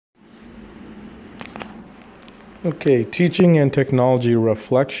Okay, teaching and technology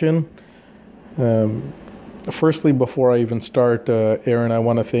reflection. Firstly, before I even start, Aaron, I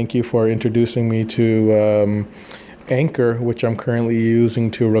want to thank you for introducing me to Anchor, which I'm currently using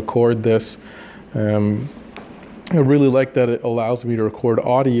to record this. I really like that it allows me to record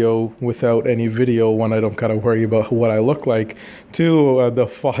audio without any video when I don't kind of worry about what I look like. Two, the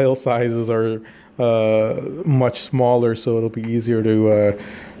file sizes are much smaller, so it'll be easier to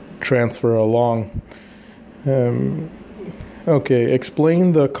transfer along. Okay,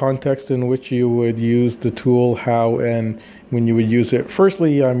 explain the context in which you would use the tool, how and when you would use it.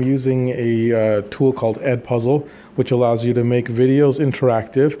 Firstly, I'm using a tool called Edpuzzle, which allows you to make videos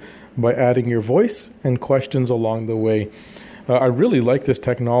interactive by adding your voice and questions along the way. I really like this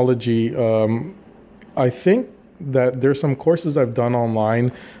technology. I think that there's some courses I've done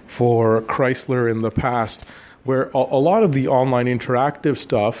online for Chrysler in the past where a lot of the online interactive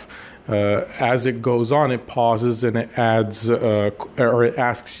stuff, as it goes on, it pauses and it adds or it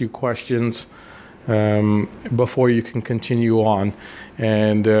asks you questions before you can continue on.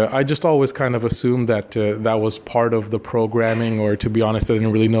 And I just always kind of assumed that that was part of the programming, or to be honest, I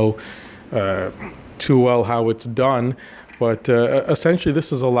didn't really know too well how it's done. But essentially,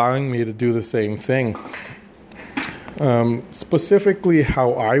 this is allowing me to do the same thing. Specifically,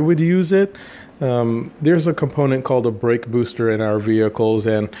 how I would use it, there's a component called a brake booster in our vehicles,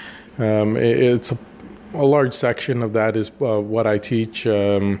 and it's a large section of that is what I teach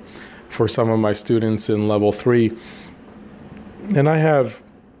for some of my students in level 3. And I have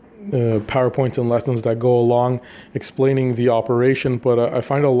PowerPoints and lessons that go along explaining the operation, but I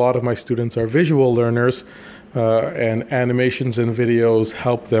find a lot of my students are visual learners, and animations and videos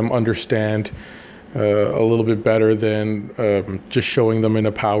help them understand a little bit better than just showing them in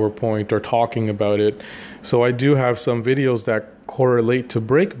a PowerPoint or talking about it. So I do have some videos that correlate to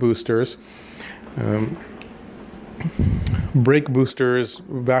brake boosters. Brake boosters,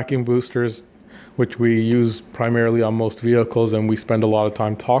 vacuum boosters, which we use primarily on most vehicles, and we spend a lot of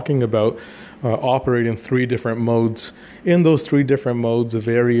time talking about, operate in 3 different modes. In those 3 different modes,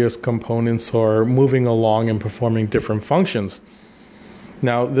 various components are moving along and performing different functions.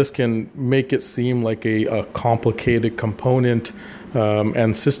 Now, this can make it seem like a complicated component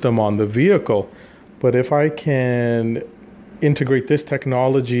and system on the vehicle, but if I can integrate this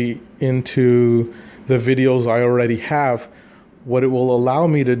technology into the videos I already have, what it will allow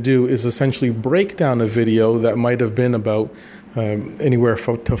me to do is essentially break down a video that might have been about anywhere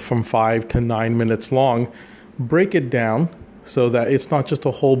from 5 to 9 minutes long, break it down so that it's not just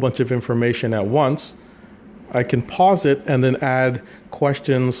a whole bunch of information at once. I can pause it and then add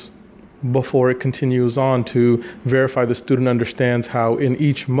questions before it continues on to verify the student understands how in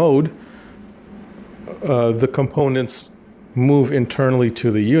each mode the components move internally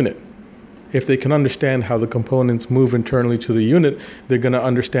to the unit. If they can understand how the components move internally to the unit, they're going to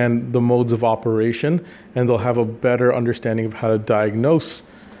understand the modes of operation, and they'll have a better understanding of how to diagnose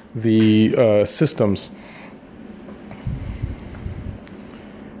the systems.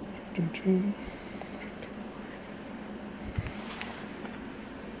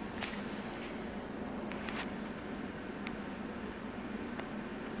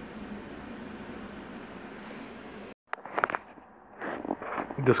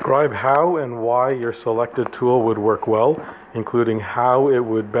 Describe how and why your selected tool would work well, including how it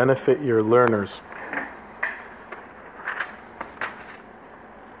would benefit your learners.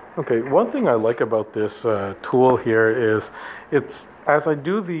 Okay, one thing I like about this tool here is it's as I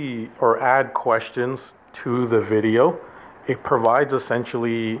do or add questions to the video, it provides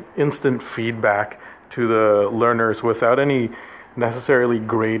essentially instant feedback to the learners without any necessarily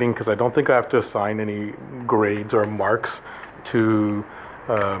grading, because I don't think I have to assign any grades or marks to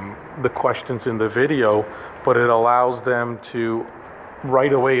the questions in the video, but it allows them to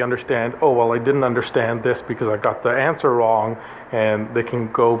right away understand, oh, well, I didn't understand this because I got the answer wrong, and they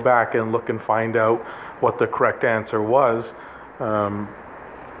can go back and look and find out what the correct answer was. And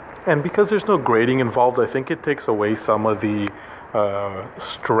because there's no grading involved, I think it takes away some of the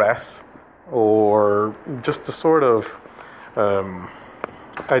stress or just the sort of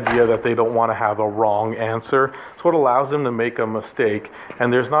idea that they don't want to have a wrong answer. So it allows them to make a mistake,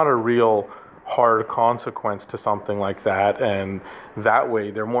 and there's not a real hard consequence to something like that, and that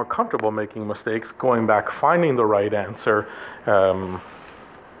way they're more comfortable making mistakes, going back, finding the right answer. So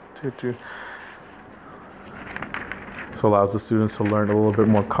allows the students to learn a little bit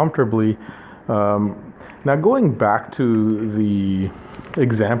more comfortably. Now going back to the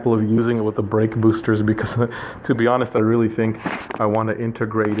example of using it with the brake boosters, because to be honest, I really think I want to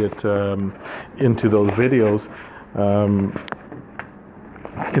integrate it into those videos.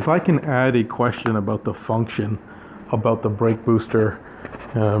 if I can add a question about the function, about the brake booster,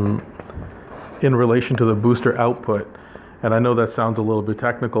 in relation to the booster output, and I know that sounds a little bit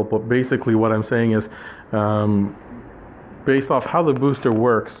technical, but basically what I'm saying is, based off how the booster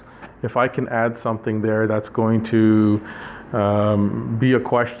works, if I can add something there that's going to be a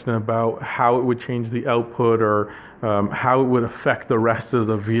question about how it would change the output, or how it would affect the rest of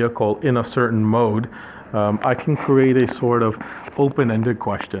the vehicle in a certain mode, I can create a sort of open-ended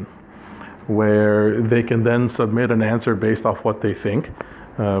question where they can then submit an answer based off what they think.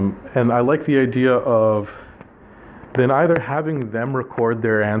 And I like the idea of then either having them record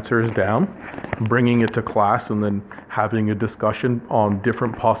their answers down, bringing it to class, and then having a discussion on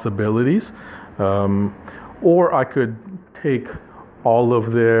different possibilities, or I could take all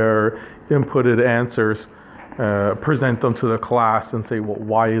of their inputted answers, present them to the class and say, well,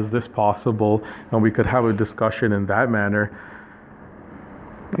 why is this possible? And we could have a discussion in that manner.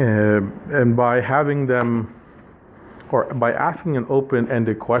 And by having them, or by asking an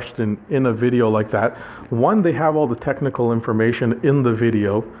open-ended question in a video like that, one, they have all the technical information in the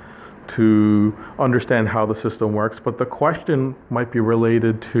video to understand how the system works, but the question might be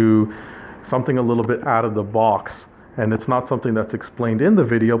related to something a little bit out of the box, and it's not something that's explained in the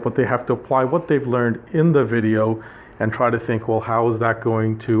video, but they have to apply what they've learned in the video and try to think, well, how is that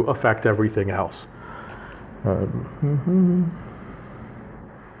going to affect everything else?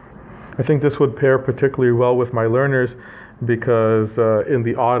 I think this would pair particularly well with my learners because in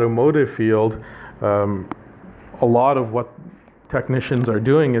the automotive field, a lot of what technicians are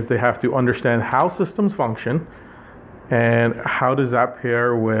doing is they have to understand how systems function and how does that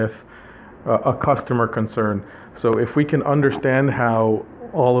pair with a customer concern. So if we can understand how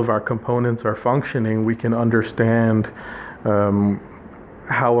all of our components are functioning, we can understand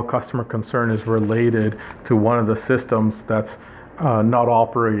how a customer concern is related to one of the systems that's not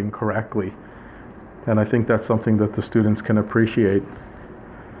operating correctly. And I think that's something that the students can appreciate.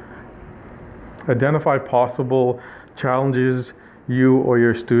 Identify possible challenges you or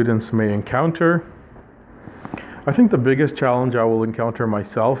your students may encounter. I think the biggest challenge I will encounter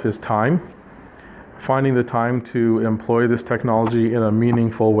myself is time. Finding the time to employ this technology in a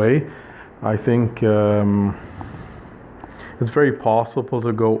meaningful way. I think it's very possible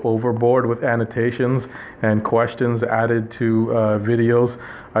to go overboard with annotations and questions added to videos.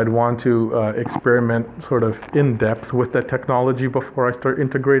 I'd want to experiment sort of in depth with that technology before I start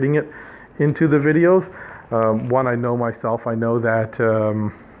integrating it into the videos. One, I know myself, I know that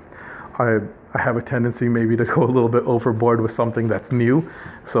I have a tendency maybe to go a little bit overboard with something that's new.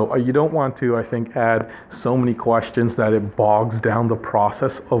 So you don't want to, I think, add so many questions that it bogs down the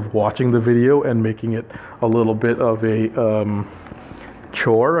process of watching the video and making it a little bit of a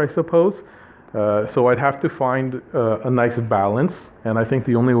chore, I suppose. So I'd have to find a nice balance, and I think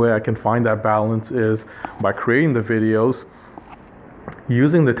the only way I can find that balance is by creating the videos,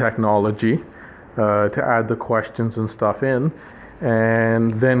 using the technology to add the questions and stuff in,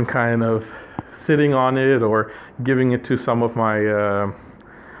 and then kind of sitting on it or giving it to some of my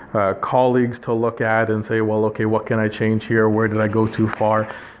colleagues to look at and say, well, okay, what can I change here? Where did I go too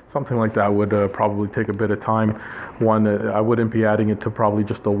far? Something like that would probably take a bit of time. One, I wouldn't be adding it to probably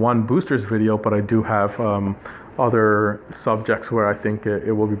just the one boosters video, but I do have other subjects where I think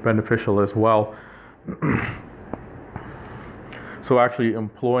it will be beneficial as well. So actually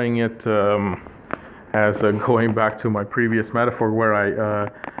employing it as going back to my previous metaphor where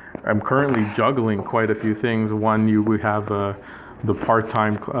I'm currently juggling quite a few things. One, we have the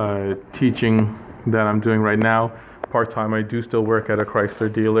part-time teaching that I'm doing right now. Part-time, I do still work at a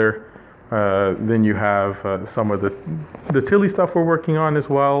Chrysler dealer. Then you have some of the Tilly stuff we're working on as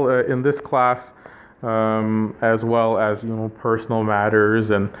well in this class, as well as personal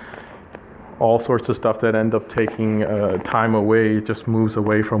matters and all sorts of stuff that end up taking time away. It just moves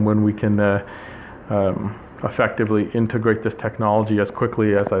away from when we can effectively integrate this technology as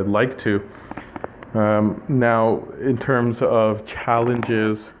quickly as I'd like to. Now, in terms of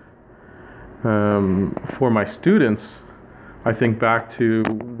challenges for my students, I think back to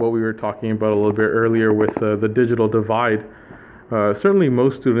what we were talking about a little bit earlier with the digital divide. Certainly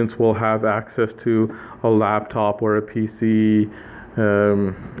most students will have access to a laptop or a PC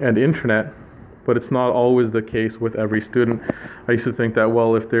and internet, but it's not always the case with every student. I used to think that,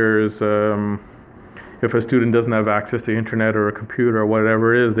 well, if a student doesn't have access to internet or a computer or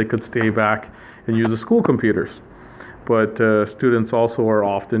whatever it is, they could stay back and use the school computers. But students also are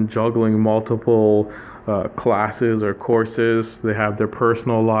often juggling multiple classes or courses. They have their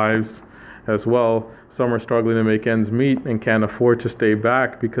personal lives as well. Some are struggling to make ends meet and can't afford to stay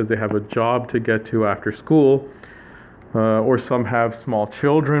back because they have a job to get to after school. or some have small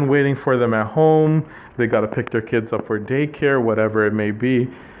children waiting for them at home. They got to pick their kids up for daycare, whatever it may be.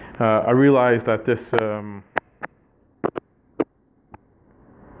 I realize that this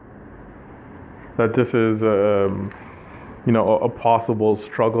is a possible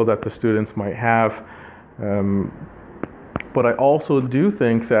struggle that the students might have. But I also do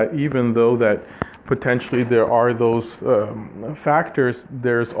think that even though that potentially there are those factors,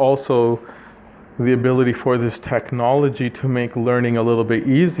 there's also the ability for this technology to make learning a little bit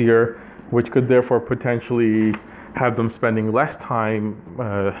easier, which could therefore potentially have them spending less time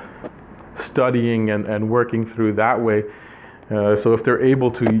studying and working through that way. So if they're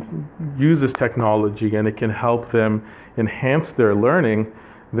able to use this technology and it can help them enhance their learning,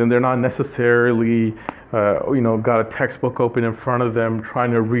 then they're not necessarily got a textbook open in front of them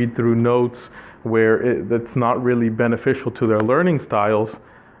trying to read through notes where that's not really beneficial to their learning styles,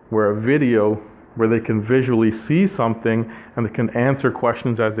 where a video where they can visually see something and they can answer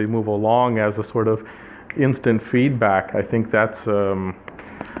questions as they move along as a sort of instant feedback. I think that's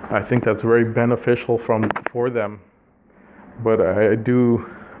very beneficial for them. But I do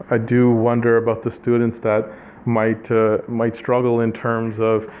wonder about the students that might struggle in terms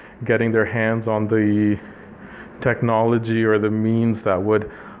of getting their hands on the technology or the means that would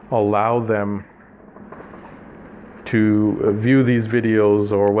allow them to view these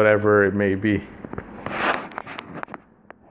videos or whatever it may be.